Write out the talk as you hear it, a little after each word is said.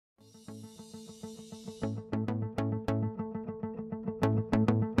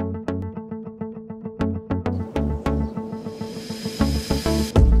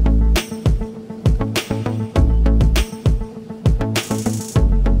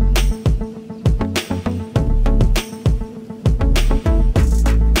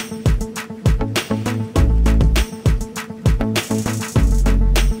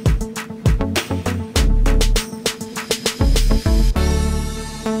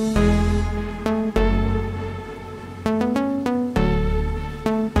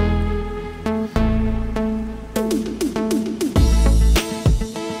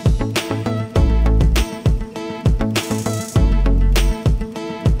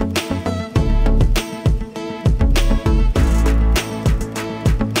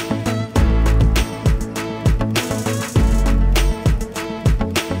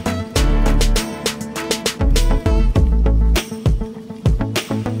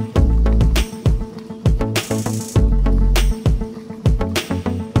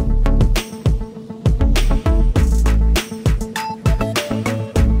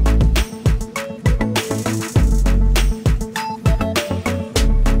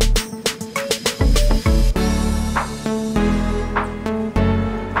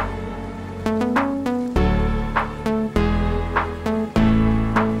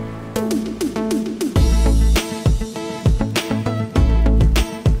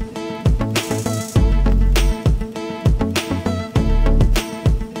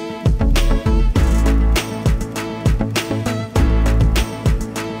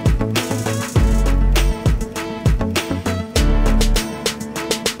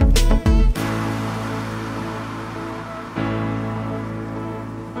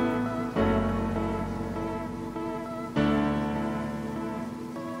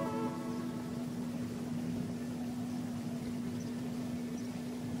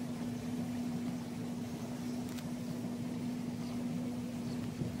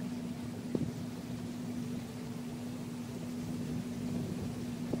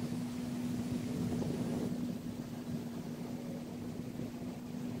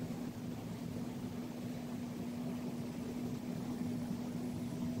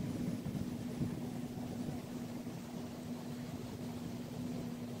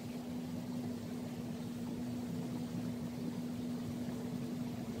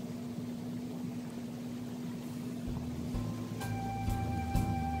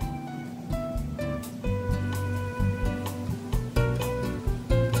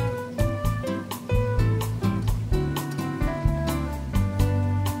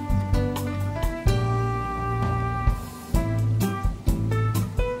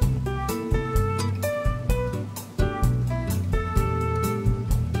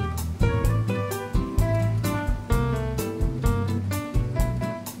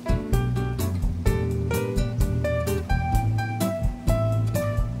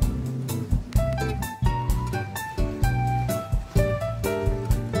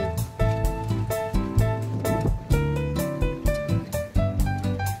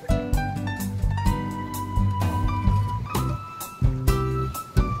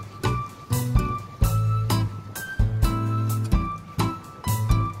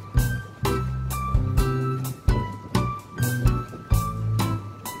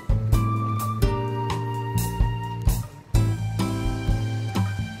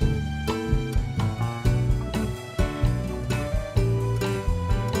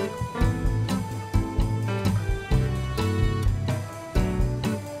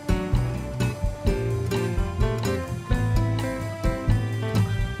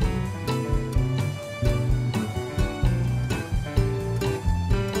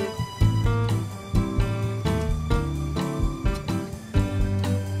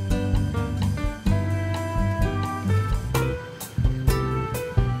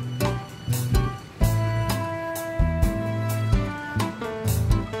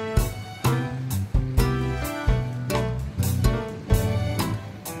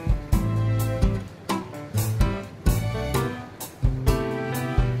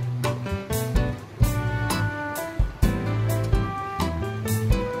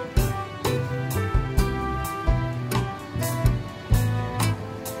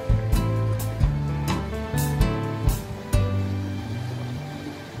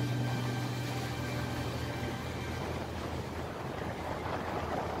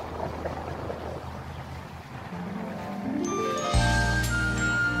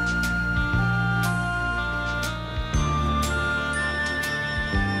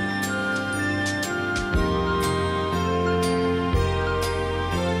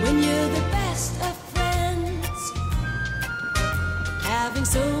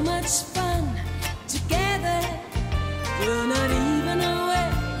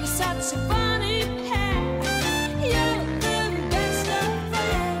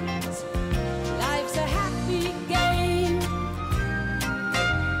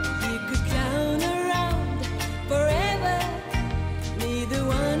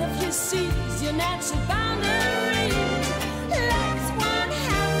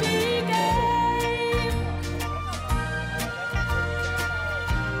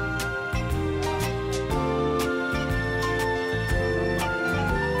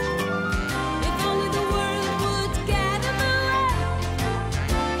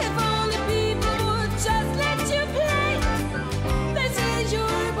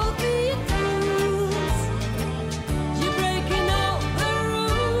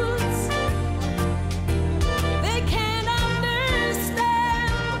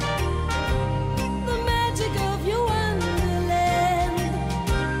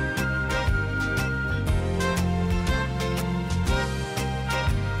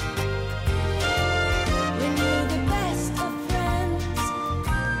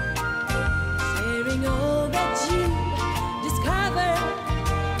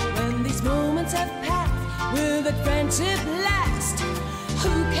years have passed, will that friendship last?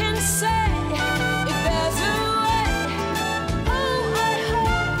 Who can say if there's a way? Oh,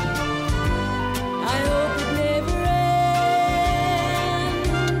 I hope it never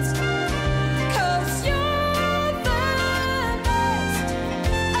ends, 'cause you're the best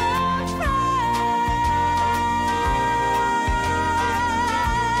of friends.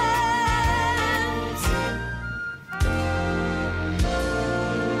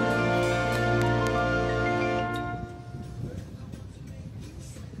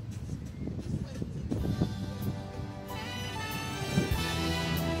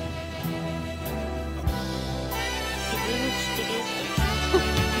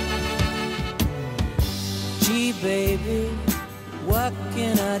 Gee, baby, what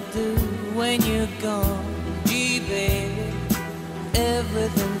can I do when you're gone? Gee, baby,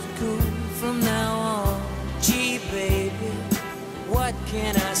 everything's cool from now on. Gee, baby, what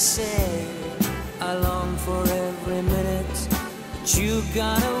can I say? I long for every minute that you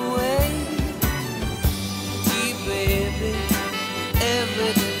got away. Gee, baby,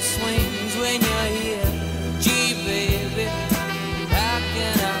 everything swings when you're here. Gee, baby, how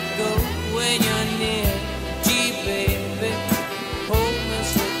can I go when you're near? Gee, baby, hold me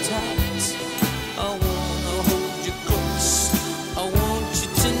so tight. I wanna hold you close. I want you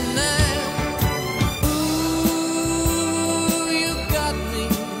tonight. Ooh, you got me,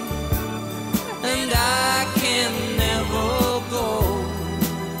 and I can never go.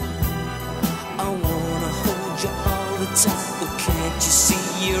 I wanna hold you all the time, but can't you see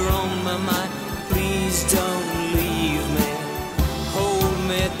you're on my mind? Please don't leave me. Hold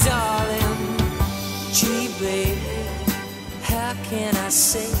me, darling. Gee, baby, how can I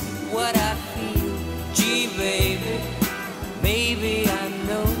say what I feel? Gee, baby, maybe I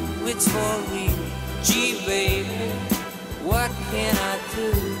know it's for real. Gee, baby, what can I do?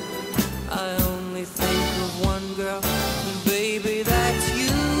 I only think of one girl, and baby, that's you.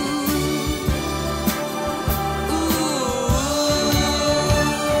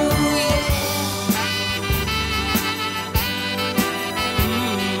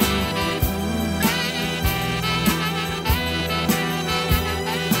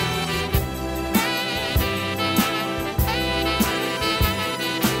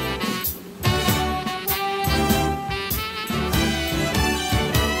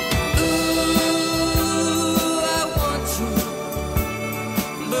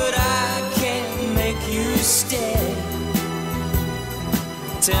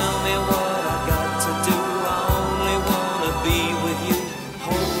 Tell me what I got to do. I only wanna be with you.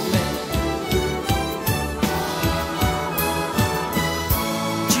 Hold me.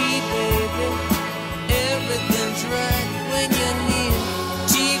 Gee, baby, everything's right when you're near.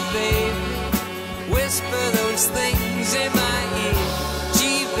 Gee, baby, whisper those things in my ear.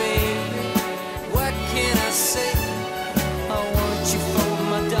 Gee, baby, what can I say? I want you for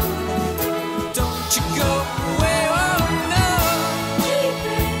my darling. Don't you go away.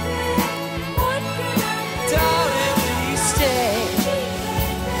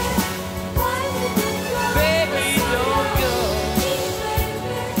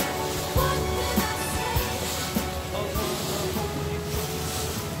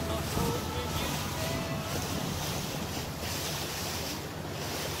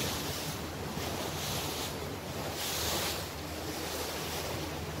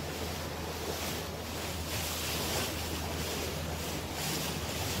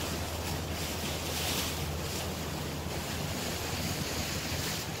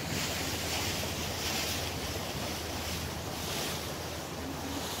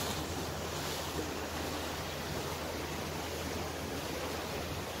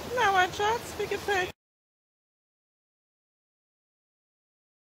 Schatz, wie gefällt